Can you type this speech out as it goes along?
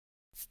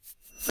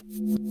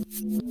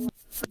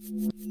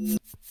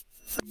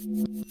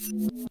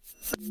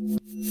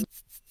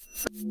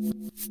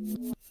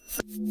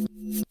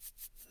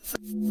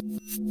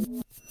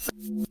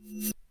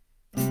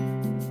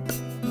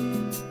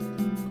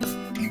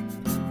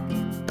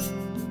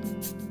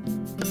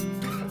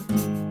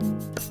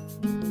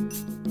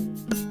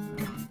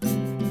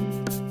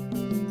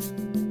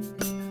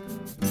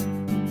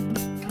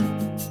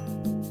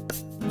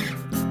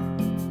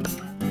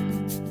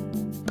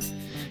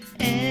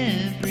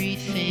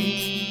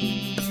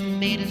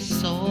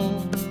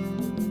soul,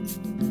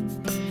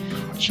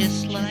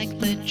 just like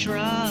the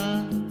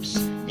drops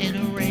in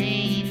a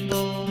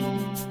rainbow.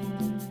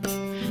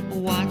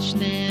 Watch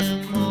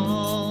them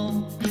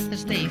all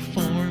as they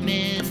form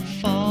and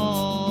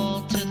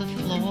fall to the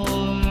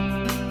floor.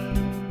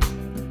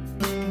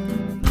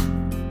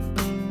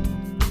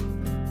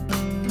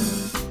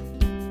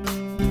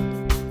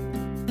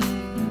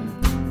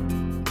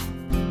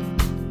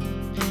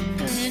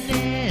 And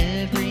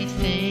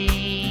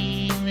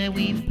everything that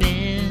we've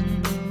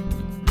been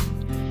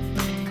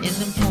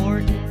is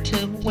important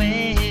to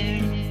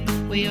where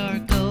we are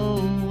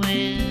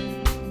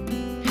going.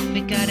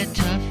 We gotta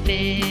tough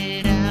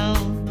it out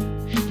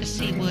to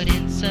see what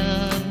it's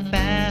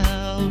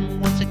about.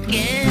 Once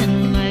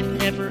again, life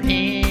never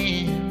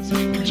ends,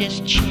 it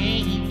just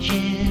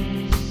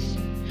changes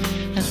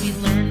as we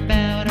learn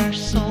about our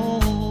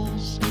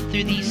souls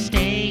through these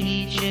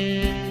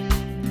stages.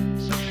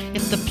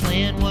 If the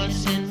plan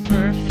wasn't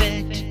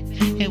perfect,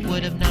 it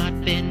would have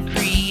not been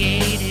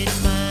created,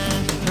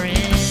 my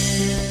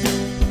friends.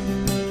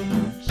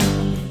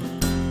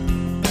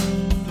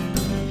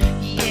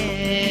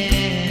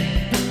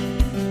 Yeah.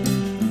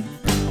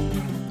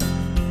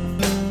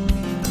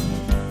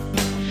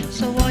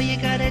 So all you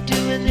gotta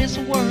do in this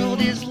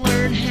world is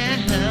learn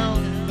how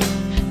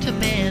to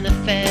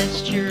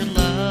manifest your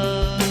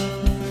love.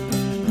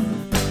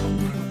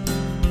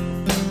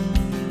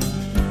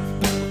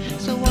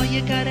 So all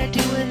you gotta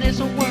do in this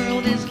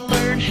world is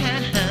learn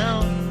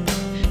how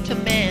to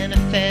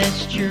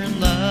manifest your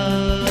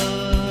love.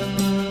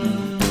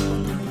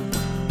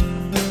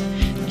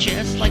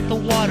 Just like the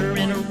water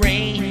in a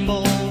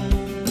rainbow,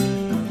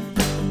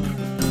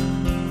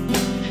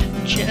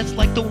 just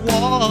like the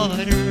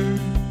water,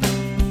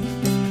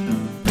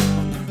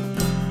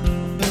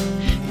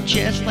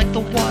 just like the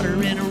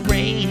water in a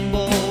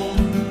rainbow,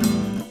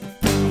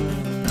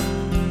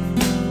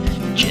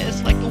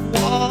 just like the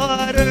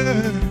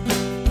water,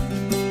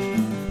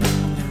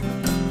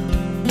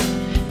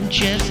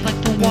 just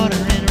like the water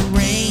in a